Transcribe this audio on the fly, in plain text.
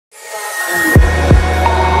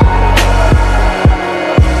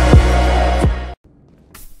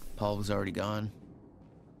Paul was already gone,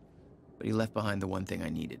 but he left behind the one thing I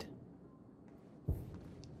needed.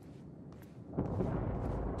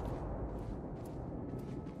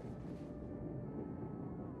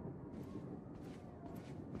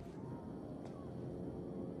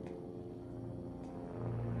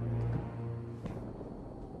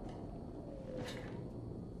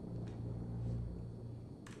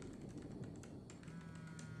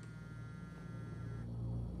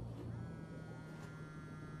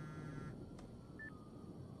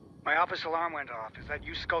 My office alarm went off. Is that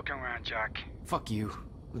you skulking around, Jack? Fuck you.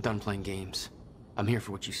 I'm done playing games. I'm here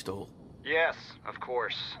for what you stole. Yes, of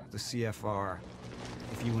course. The CFR.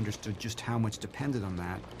 If you understood just how much depended on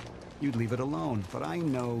that, you'd leave it alone. But I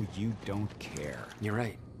know you don't care. You're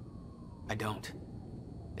right. I don't.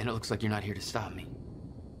 And it looks like you're not here to stop me.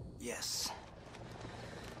 Yes.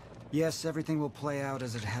 Yes, everything will play out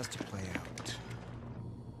as it has to play out.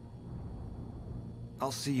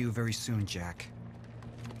 I'll see you very soon, Jack.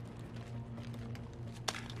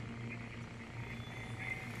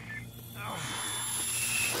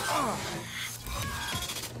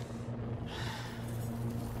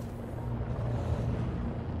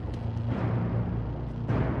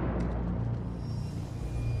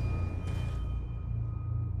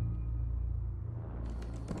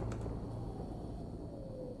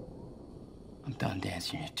 I'm done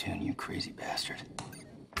dancing your tune, you crazy bastard.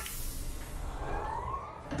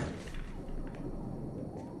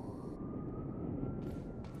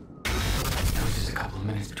 That was just a couple of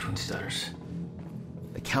minutes between stutters.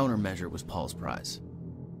 The countermeasure was Paul's prize.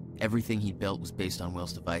 Everything he built was based on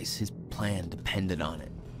Will's device. His plan depended on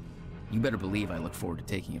it. You better believe I look forward to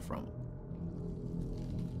taking it from him.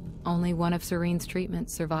 Only one of Serene's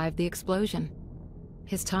treatments survived the explosion.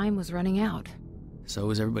 His time was running out. So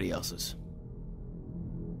was everybody else's.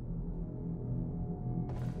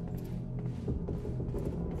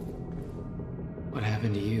 What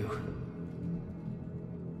happened to you?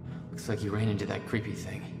 Looks like you ran into that creepy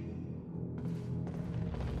thing.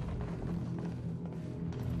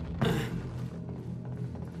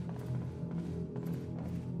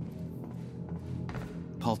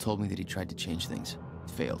 Paul told me that he tried to change things.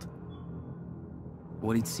 It failed.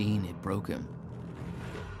 What he'd seen, it broke him.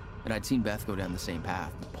 And I'd seen Beth go down the same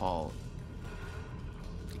path, but Paul...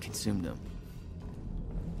 it consumed him.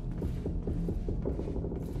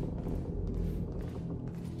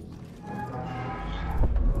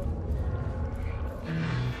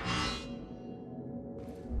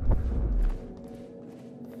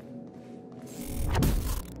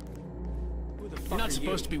 You're not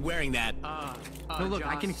supposed to be wearing that. No, look,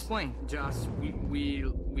 I can explain. Joss,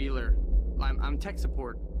 Wheeler. I'm tech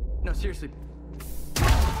support. No, seriously.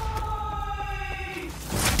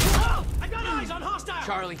 Oh, I got eyes on hostile!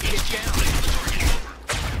 Charlie, get down!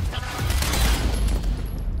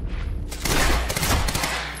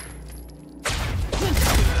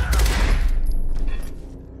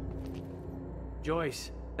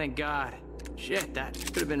 Joyce, thank God. Shit, that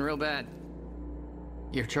could have been real bad.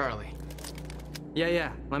 You're Charlie.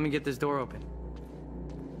 Yeah, let me get this door open.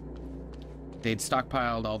 They'd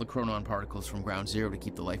stockpiled all the chronon particles from Ground Zero to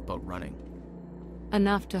keep the lifeboat running.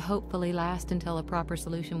 Enough to hopefully last until a proper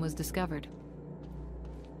solution was discovered.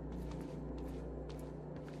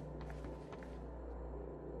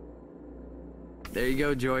 There you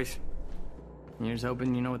go, Joyce. You're just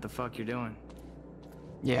hoping you know what the fuck you're doing.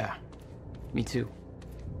 Yeah, me too.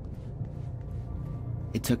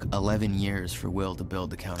 It took 11 years for Will to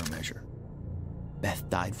build the countermeasure. Beth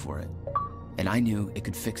died for it, and I knew it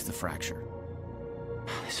could fix the fracture.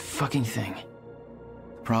 This fucking thing.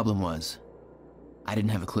 The problem was, I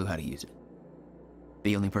didn't have a clue how to use it.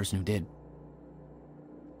 The only person who did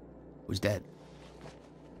was dead.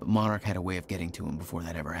 But Monarch had a way of getting to him before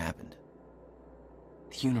that ever happened.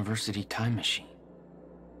 The University time machine.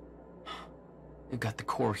 They've got the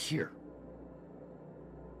core here.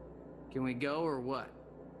 Can we go or what?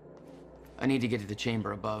 I need to get to the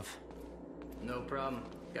chamber above. No problem.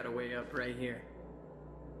 Got a way up right here.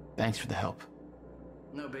 Thanks for the help.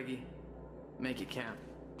 No biggie. Make it count.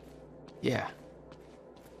 Yeah.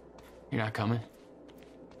 You're not coming?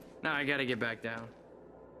 No, I gotta get back down.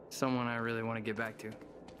 Someone I really want to get back to.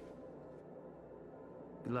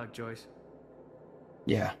 Good luck, Joyce.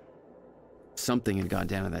 Yeah. Something had gone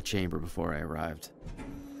down in that chamber before I arrived.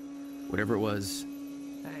 Whatever it was...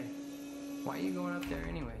 Hey, why are you going up there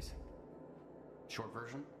anyways? Short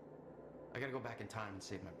version? I gotta go back in time and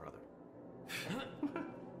save my brother.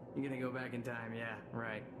 You're gonna go back in time, yeah,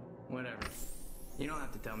 right. Whatever. You don't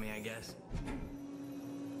have to tell me, I guess.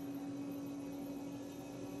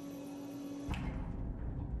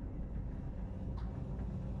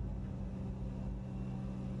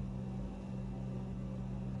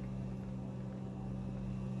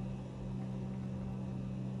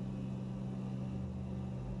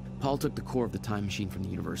 Paul took the core of the time machine from the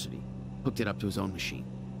university, hooked it up to his own machine.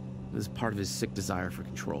 It was part of his sick desire for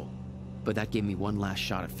control, but that gave me one last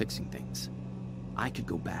shot at fixing things. I could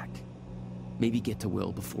go back, maybe get to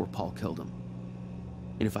Will before Paul killed him.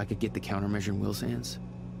 And if I could get the countermeasure in Will's hands,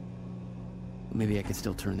 maybe I could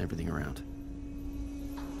still turn everything around.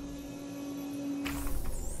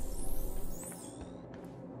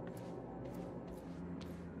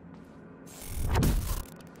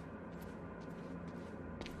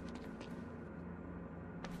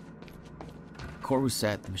 The core was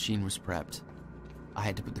set, the machine was prepped. I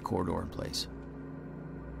had to put the corridor in place.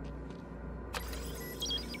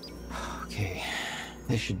 Okay,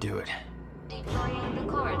 this should do it. Deploying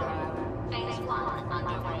the corridor. Phase 1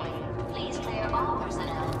 underway. Please clear all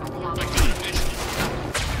personnel from the operation.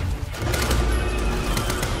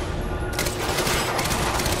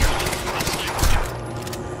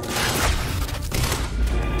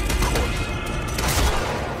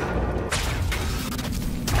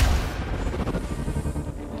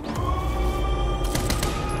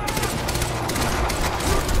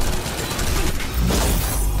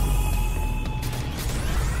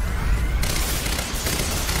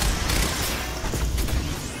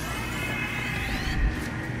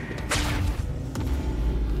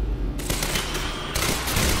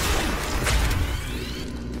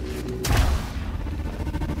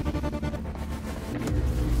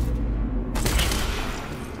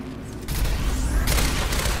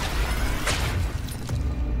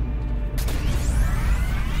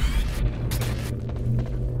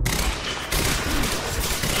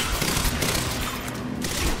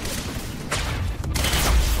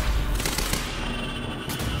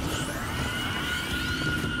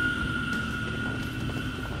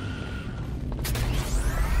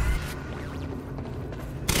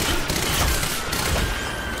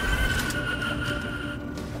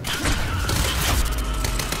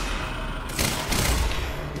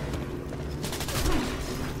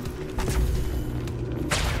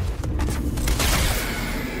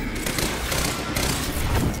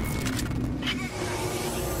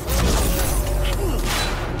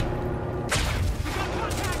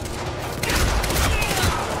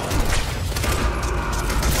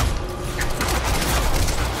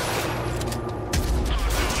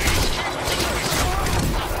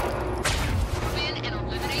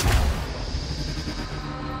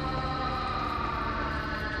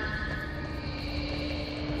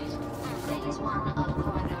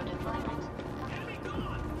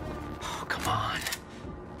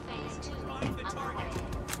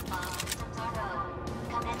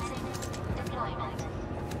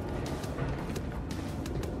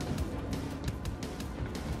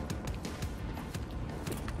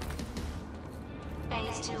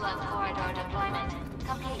 Phase 2 of corridor deployment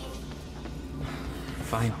complete.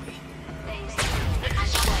 Finally. Phase 3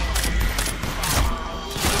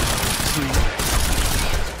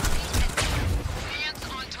 Hands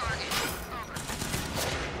on target.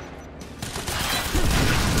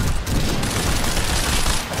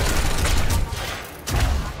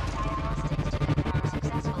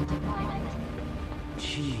 successful deployment.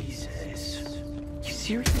 Jesus. You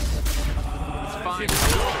serious? It's fine.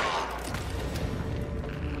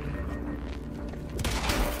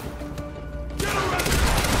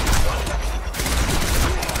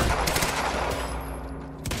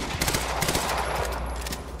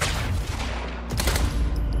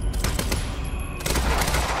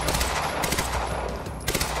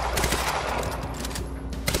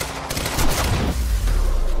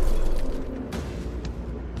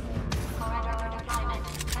 Corridor deployment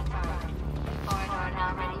confirmed. Corridor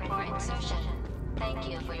now ready for insertion. Thank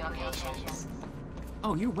you for your patience.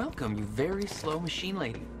 Oh, you're welcome, you very slow machine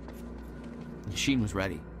lady. The machine was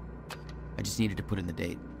ready. I just needed to put in the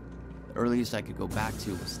date. The earliest I could go back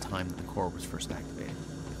to was the time that the core was first activated.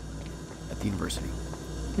 At the university.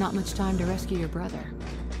 Not much time to rescue your brother.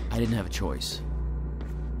 I didn't have a choice.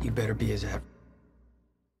 You better be his app.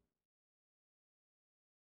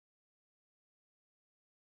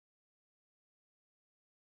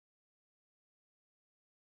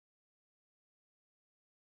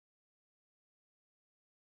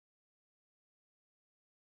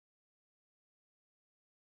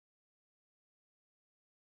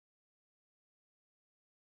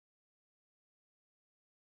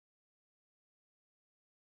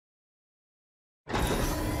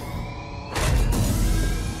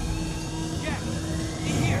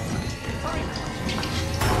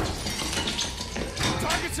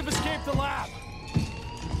 Targets have escaped the lab.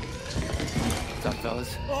 What's up,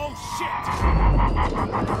 fellas? Oh, shit!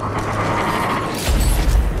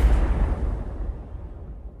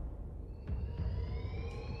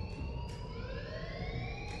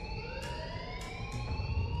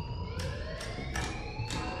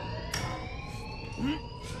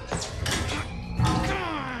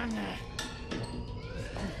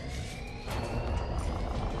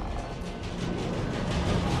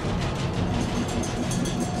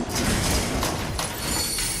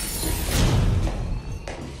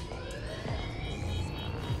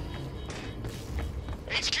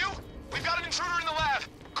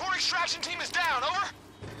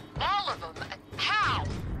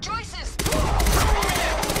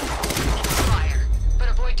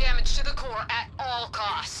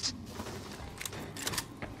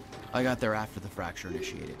 I got there after the fracture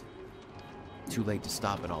initiated. Too late to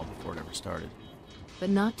stop it all before it ever started. But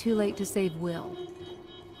not too late to save Will.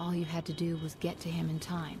 All you had to do was get to him in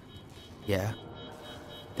time. Yeah,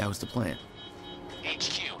 that was the plan.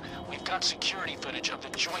 HQ, we've got security footage of the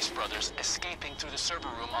Joyce brothers escaping through the server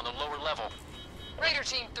room on the lower level. Raider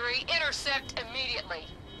Team 3, intercept immediately.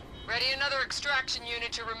 Ready another extraction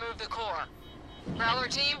unit to remove the core. Prowler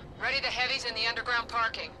Team, ready the heavies in the underground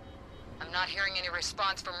parking. I'm not hearing any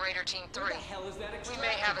response from Raider Team 3. What the hell is that We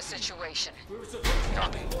may have a situation. We were supposed to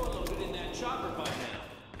have been loaded in that chopper by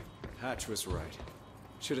now. Hatch was right.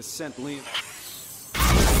 Should have sent Liam.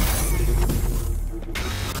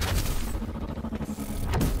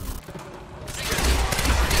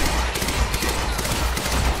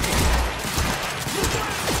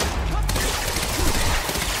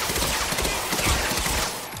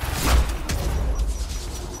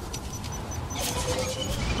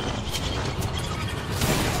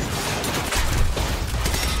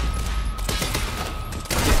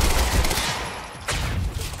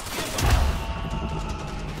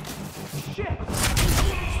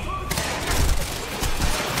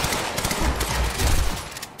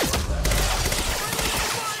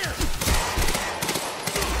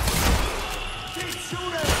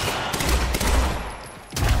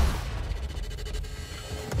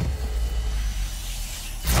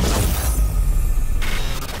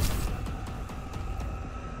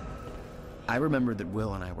 I remembered that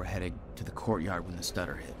Will and I were headed to the courtyard when the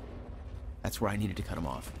stutter hit. That's where I needed to cut him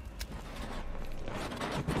off.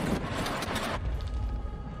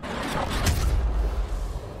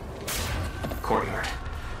 Courtyard.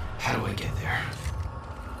 How do I get there?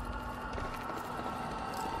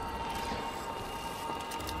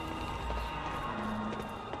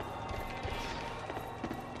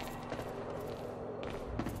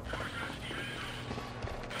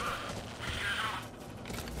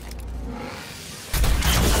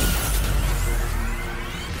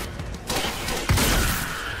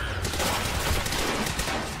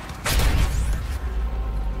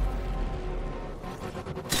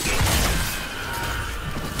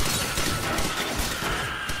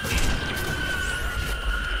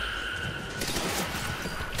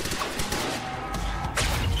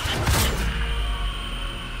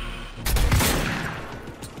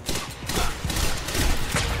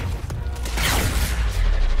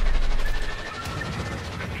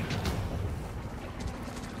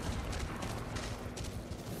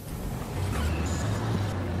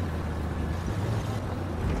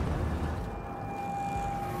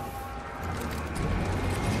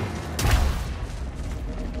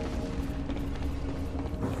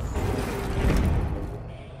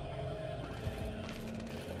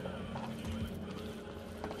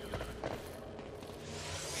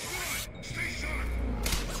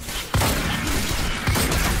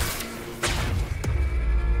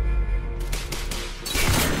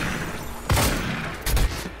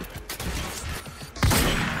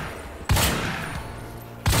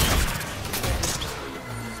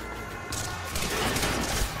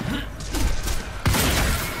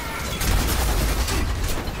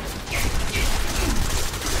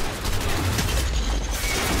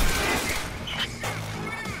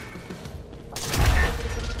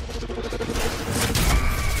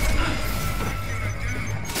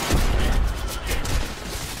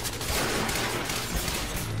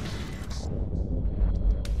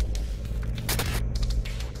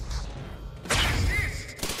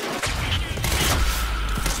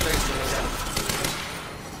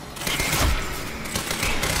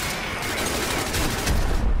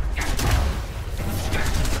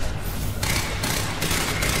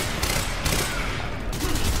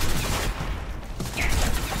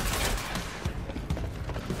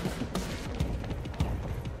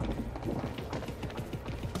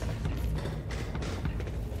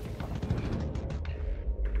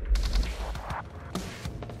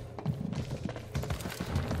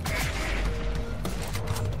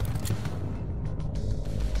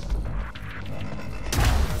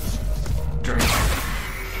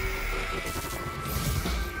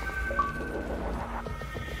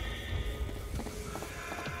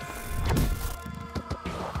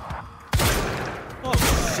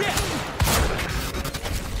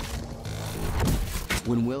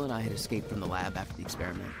 When Will and I had escaped from the lab after the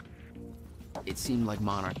experiment, it seemed like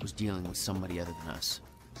Monarch was dealing with somebody other than us.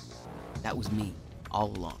 That was me, all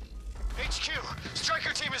along. HQ,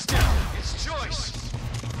 Striker Team is down. It's Joyce.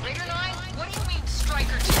 Raider 9, what do you mean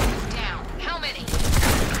Striker Team is down? How many?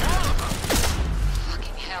 All of them.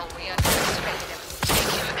 Fucking hell, we underestimated him.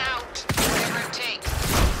 Take him out, whatever it takes.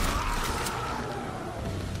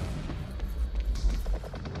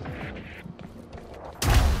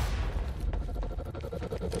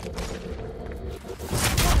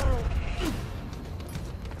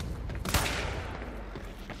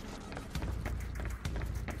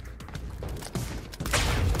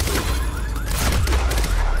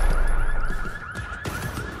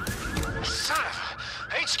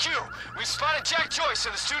 us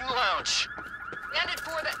in the student lounge. Bandit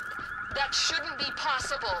 4, that shouldn't be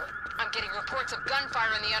possible. I'm getting reports of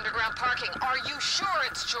gunfire in the underground parking. Are you sure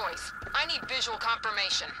it's Joyce? I need visual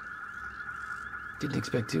confirmation. Didn't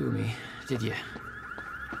expect two of me, did you?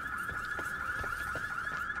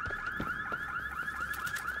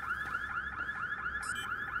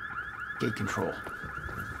 Gate control.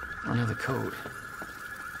 I don't have the code.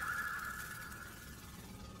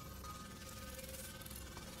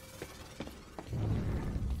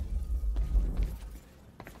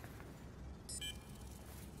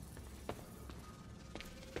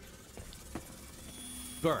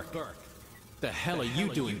 Burke, the hell are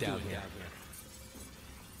you doing down here?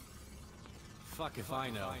 Fuck if I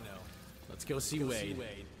know. Let's go see Wade.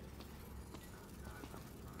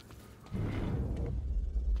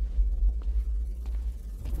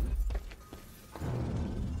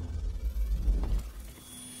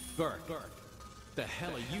 Burke, the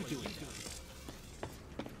hell are you doing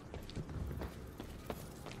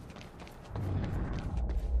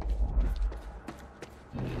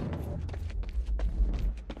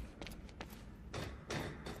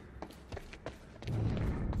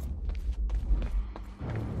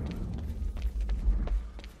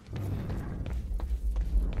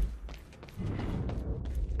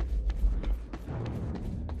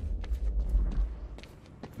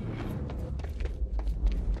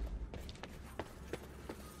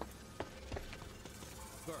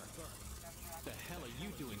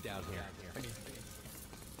down here?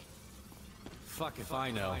 Fuck if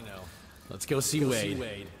I know. Let's go see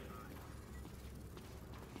Wade.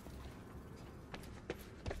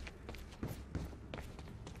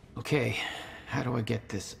 Okay, how do I get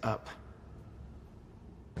this up?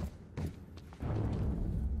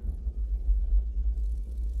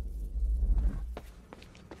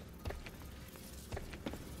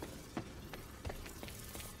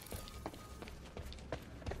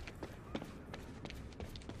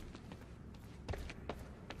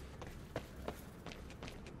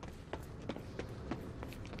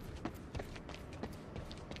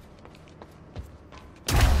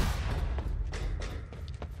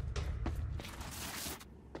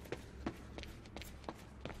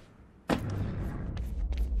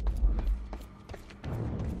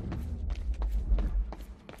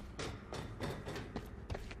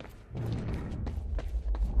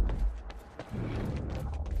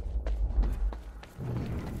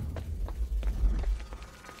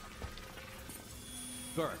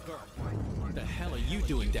 Burke, what the hell are you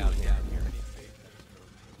doing down here?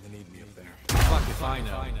 They need me up there. Fuck if I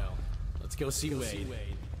know. Let's go see Wade.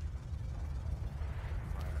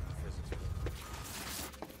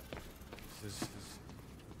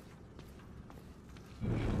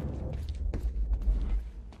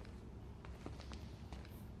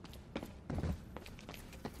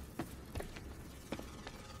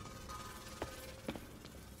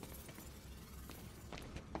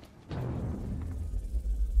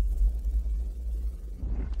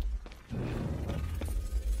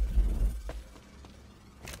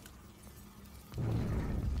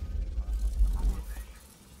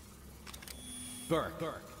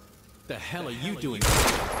 Burke, the hell are you doing?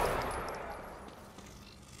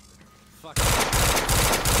 Fuck.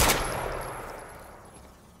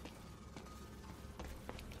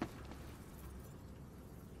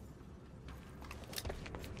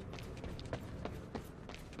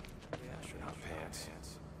 Astronaut pants.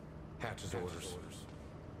 Hatch's orders.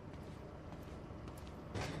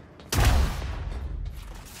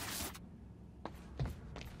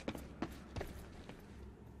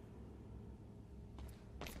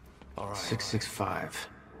 All right. 665.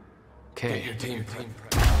 Okay. Get your team prepped.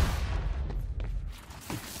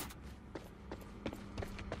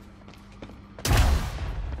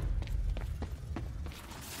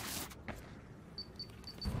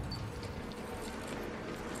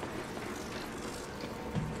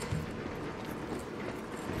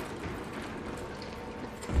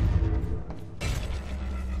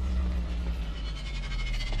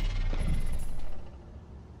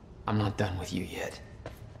 I'm not done with you yet.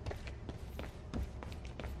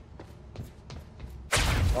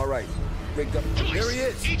 All right, rigged up. There he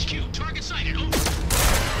is. HQ, target sighted. Over.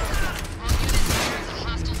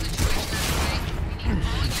 Hostile situation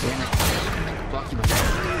underway. Block you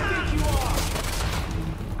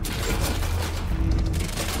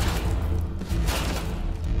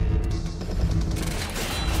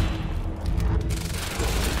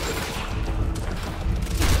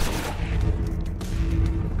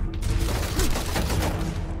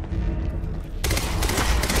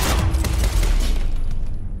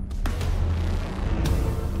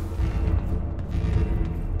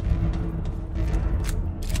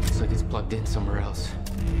plugged in somewhere else.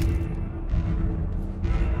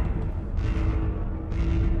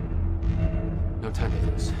 No time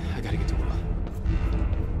to lose. I gotta get to Will.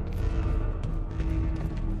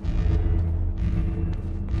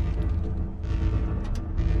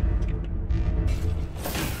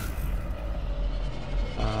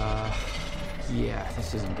 Yeah,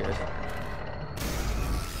 this isn't good.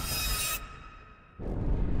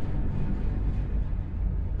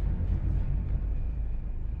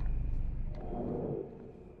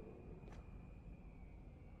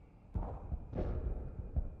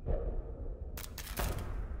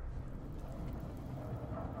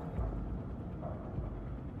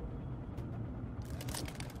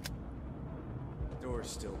 Door's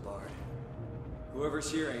still barred.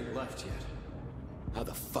 Whoever's here ain't left yet. How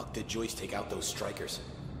the fuck did Joyce take out those strikers?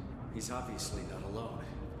 He's obviously not alone.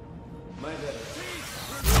 My better.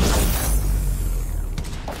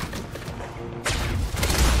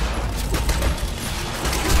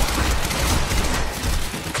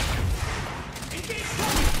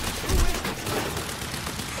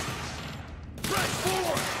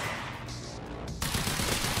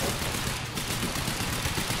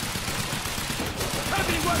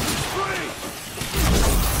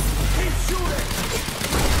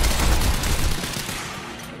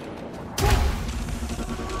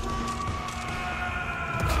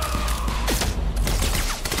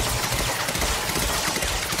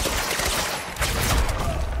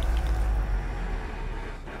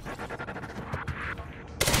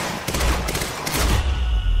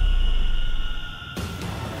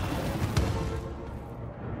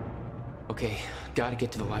 Okay, gotta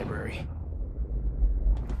get to the library.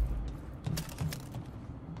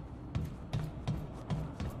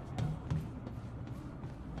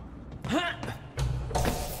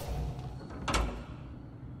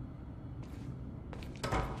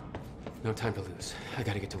 No time to lose. I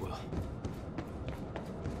gotta get to Will.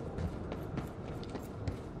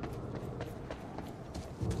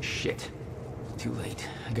 Shit. Too late.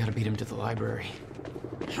 I gotta beat him to the library.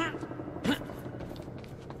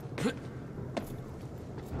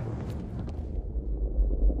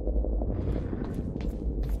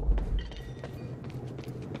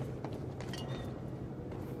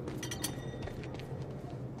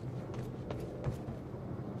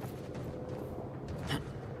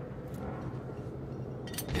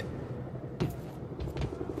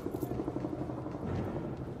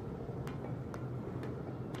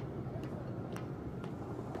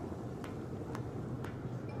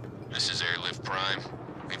 This is Airlift Prime.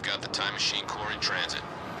 We've got the Time Machine Corps in transit.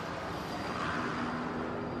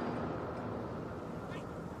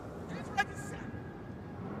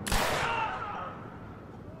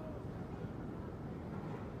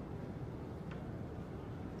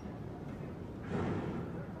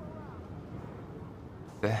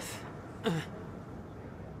 Beth.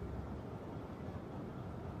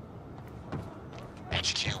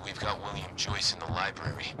 HQ, we've got William Joyce in the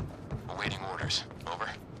library. Awaiting orders. Over.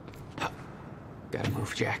 Gotta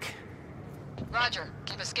move, Jack. Roger.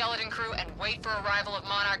 Keep a skeleton crew and wait for arrival of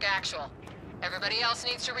Monarch Actual. Everybody else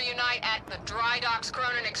needs to reunite at the Dry Docks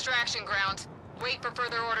Cronin extraction grounds. Wait for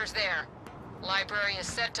further orders there. Library is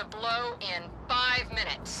set to blow in 5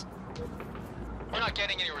 minutes. We're not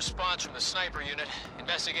getting any response from the sniper unit.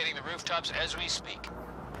 Investigating the rooftops as we speak.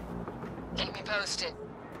 Keep me posted.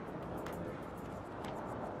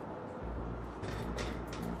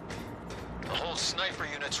 The whole sniper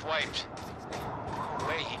unit's wiped. No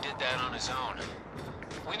way he did that on his own.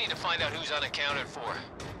 We need to find out who's unaccounted for.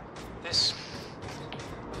 This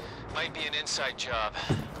might be an inside job.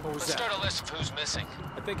 What was Let's that? start a list of who's missing.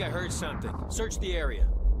 I think I heard something. Search the area.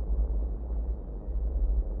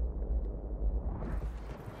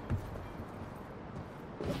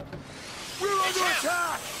 We're under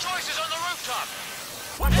attack! Joyce is on the rooftop!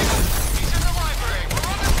 What? He's in the library! We're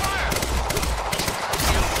under fire!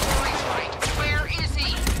 Rory's right. Where is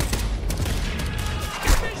he?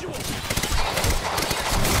 Visual!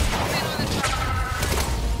 Men on the top.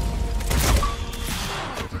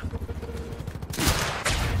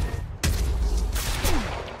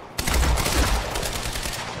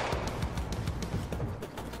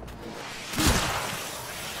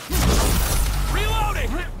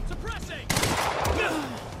 Reloading! Suppressing!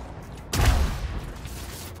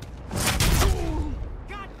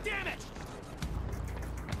 God damn it!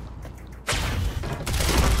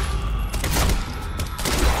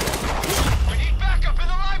 We need backup in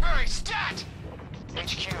the library! Stat!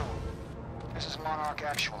 HQ, this is Monarch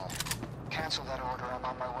Actual. Cancel that order, I'm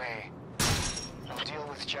on my way. I'll deal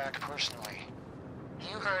with Jack personally.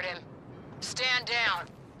 You heard him. Stand down.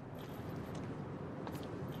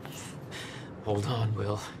 Hold on,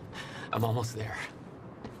 Will. I'm almost there.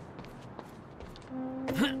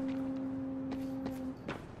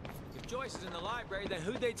 If Joyce Joyce is in the library, then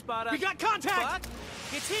who they'd spot up? We got contact! Fuck?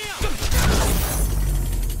 It's him!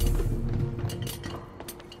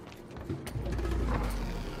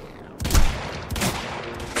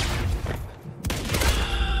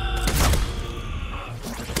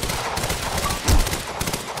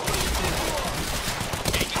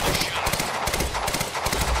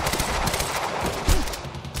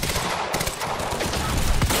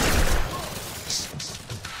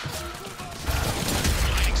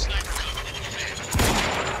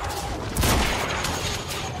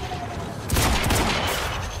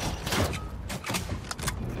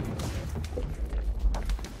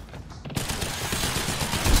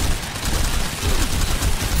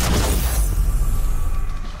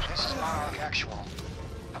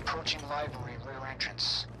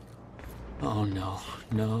 Oh no,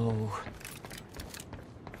 no.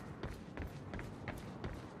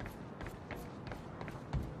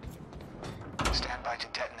 Stand by to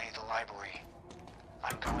detonate the library.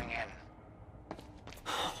 I'm going in.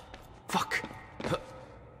 Fuck.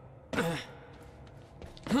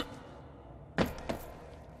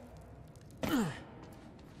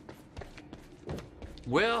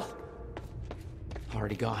 Will?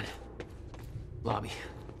 Already gone. Lobby.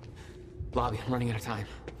 Lobby, I'm running out of time.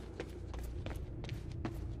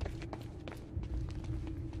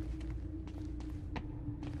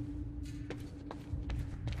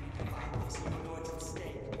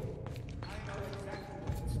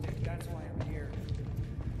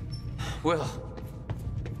 Will. No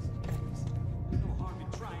harm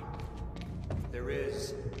in trying. There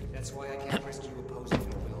is. That's why I can't risk you opposing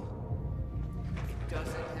me, Will. It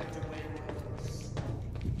doesn't have to end like this.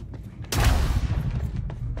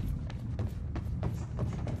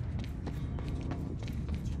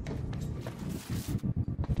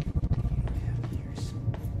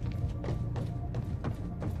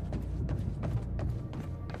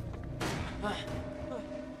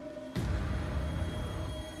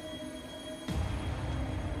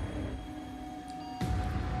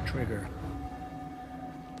 Trigger.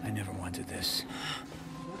 I never wanted this.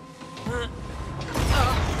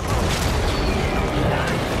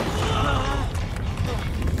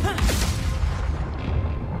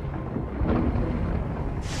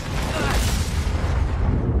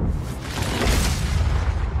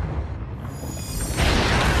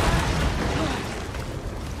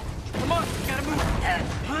 Come on, gotta move.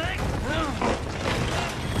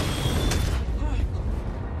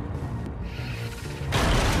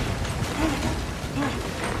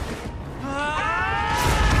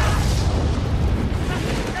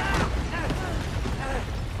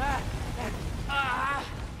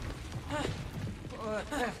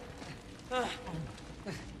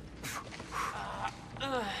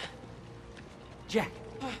 Jack.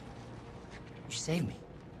 You saved me.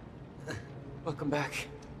 Welcome back.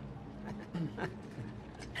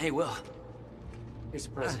 Hey, Will. Here's a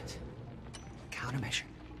present. Countermeasure.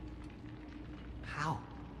 How?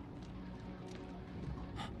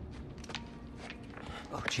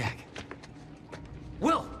 Oh, Jack.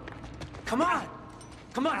 Will! Come on!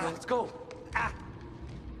 Come on, let's go.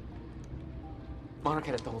 Monarch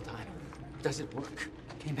had it the whole time. Does it work?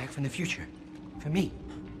 Came back from the future. For me.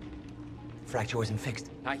 Fracture wasn't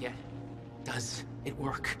fixed. Not yet. Does it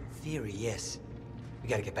work? Theory, yes. We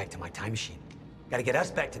gotta get back to my time machine. Gotta get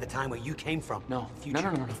us back to the time where you came from. No.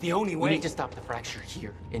 Future. No. It's the only way. We need to stop the fracture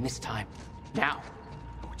here, in this time. Now.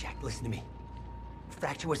 Oh, Jack, listen to me. The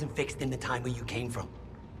fracture wasn't fixed in the time where you came from.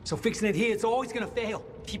 So fixing it here, it's always gonna fail.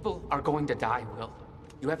 People are going to die, Will.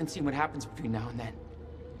 You haven't seen what happens between now and then.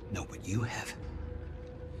 No, but you have.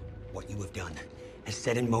 What you have done has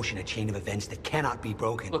set in motion a chain of events that cannot be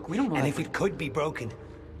broken. Look, we don't know. And if it could be broken,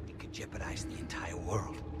 it could jeopardize the entire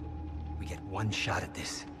world. We get one shot at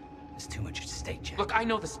this. There's too much at stake, Jack. Look, I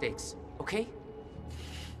know the stakes, okay?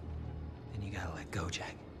 Then you gotta let go,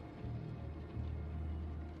 Jack.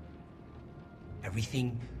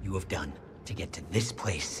 Everything you have done to get to this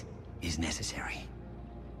place is necessary.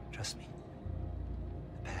 Trust me.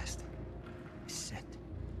 The past is set,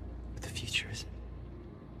 but the future isn't.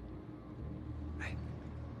 Right?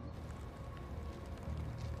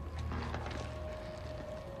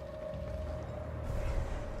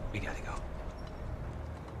 We gotta go.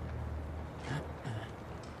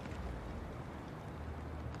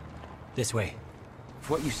 This way. If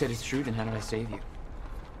what you said is true, then how did I save you?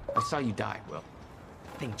 I saw you die, Will.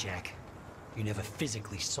 Think, Jack. You never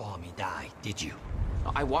physically saw me die, did you?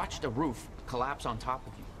 I watched a roof collapse on top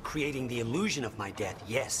of you. Creating the illusion of my death,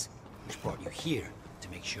 yes. Which brought you here to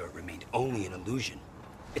make sure it remained only an illusion.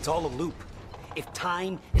 It's all a loop. If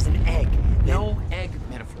time is an egg, then... No egg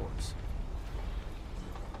metaphors.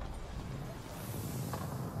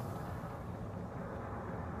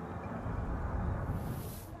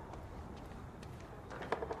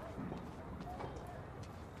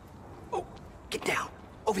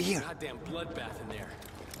 Over here. Goddamn bloodbath in there.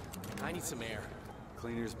 I need some air.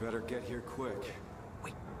 Cleaners better get here quick.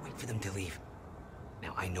 Wait for them to leave.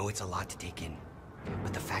 Now, I know it's a lot to take in,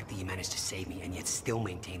 but the fact that you managed to save me and yet still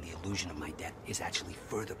maintain the illusion of my death is actually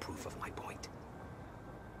further proof of my point.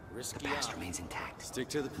 Risky the past remains intact. Stick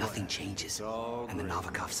to the plan. Nothing changes, and the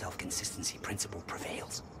Novikov self-consistency principle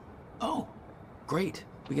prevails. Oh, great.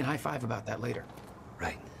 We can high-five about that later.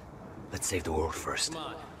 Right. Let's save the world first. Come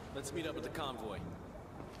on, let's meet up with the convoy.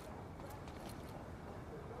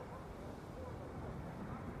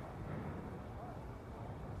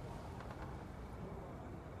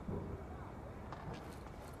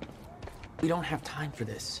 We don't have time for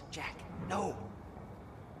this. Jack, no.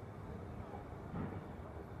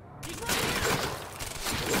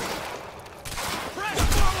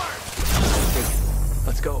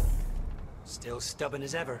 Let's go. Still stubborn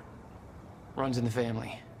as ever. Runs in the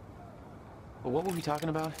family. But what were we talking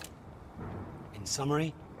about? In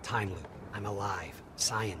summary, time loop. I'm alive.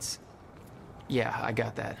 Science. Yeah, I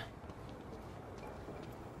got that.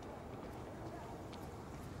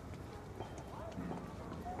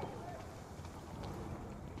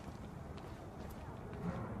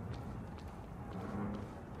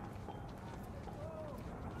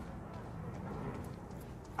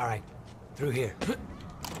 All right, through here.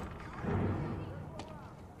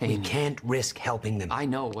 Hey, we can't risk helping them. I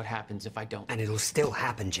know what happens if I don't. And it'll still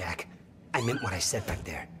happen, Jack. I meant what I said back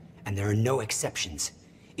there. And there are no exceptions.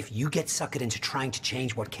 If you get suckered into trying to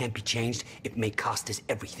change what can't be changed, it may cost us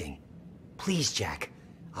everything. Please, Jack.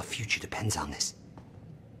 Our future depends on this.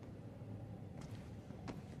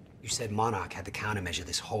 You said Monarch had the countermeasure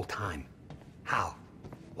this whole time. How?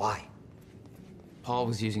 Why? Paul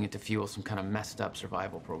was using it to fuel some kind of messed up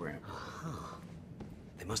survival program. Uh-huh.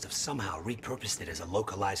 They must have somehow repurposed it as a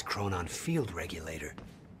localized Chronon field regulator.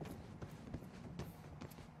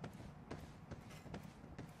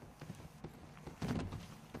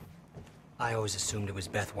 I always assumed it was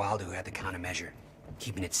Beth Wilder who had the countermeasure,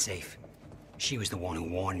 keeping it safe. She was the one who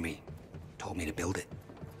warned me, told me to build it.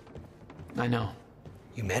 I know.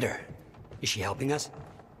 You met her. Is she helping us?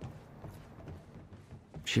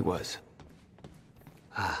 She was.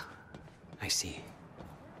 Ah, I see.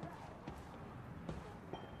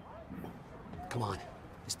 Come on.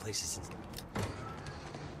 This place is...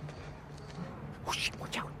 Oh shit,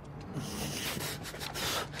 watch out.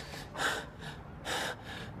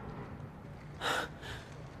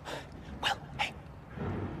 Well, hey.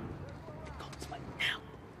 Go this way now.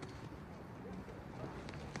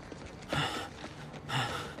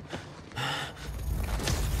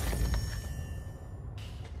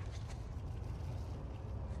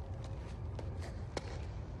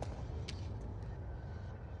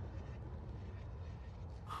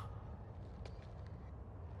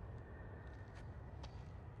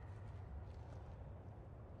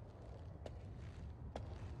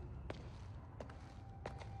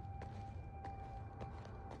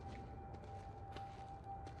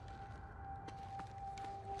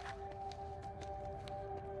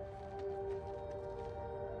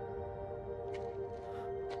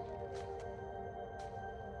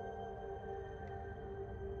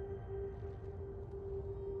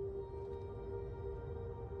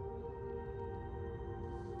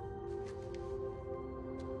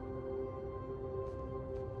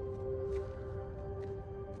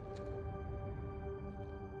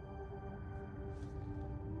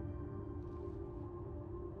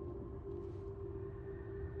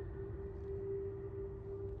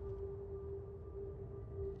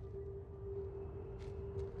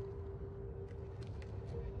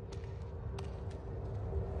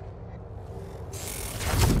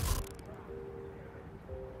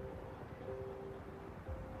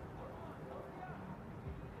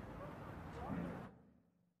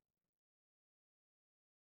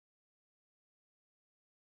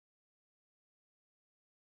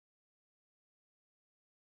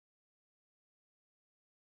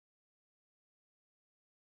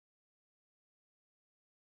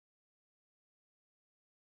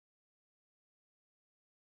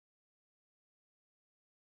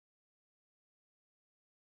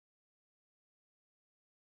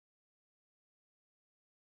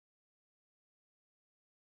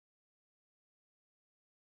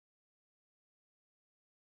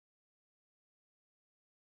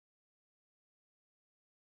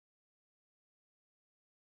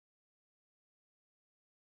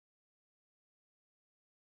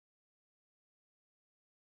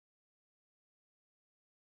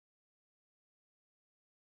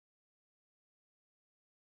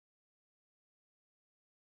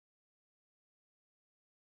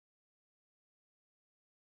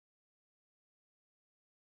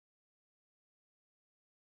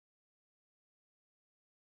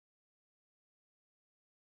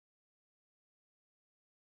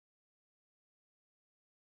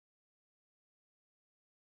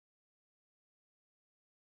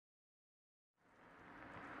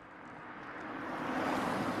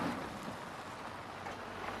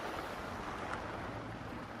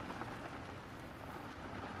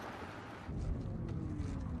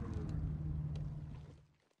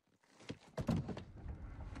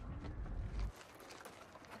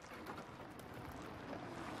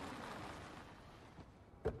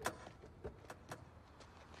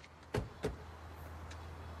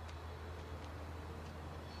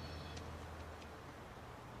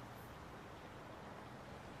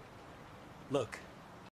 Look,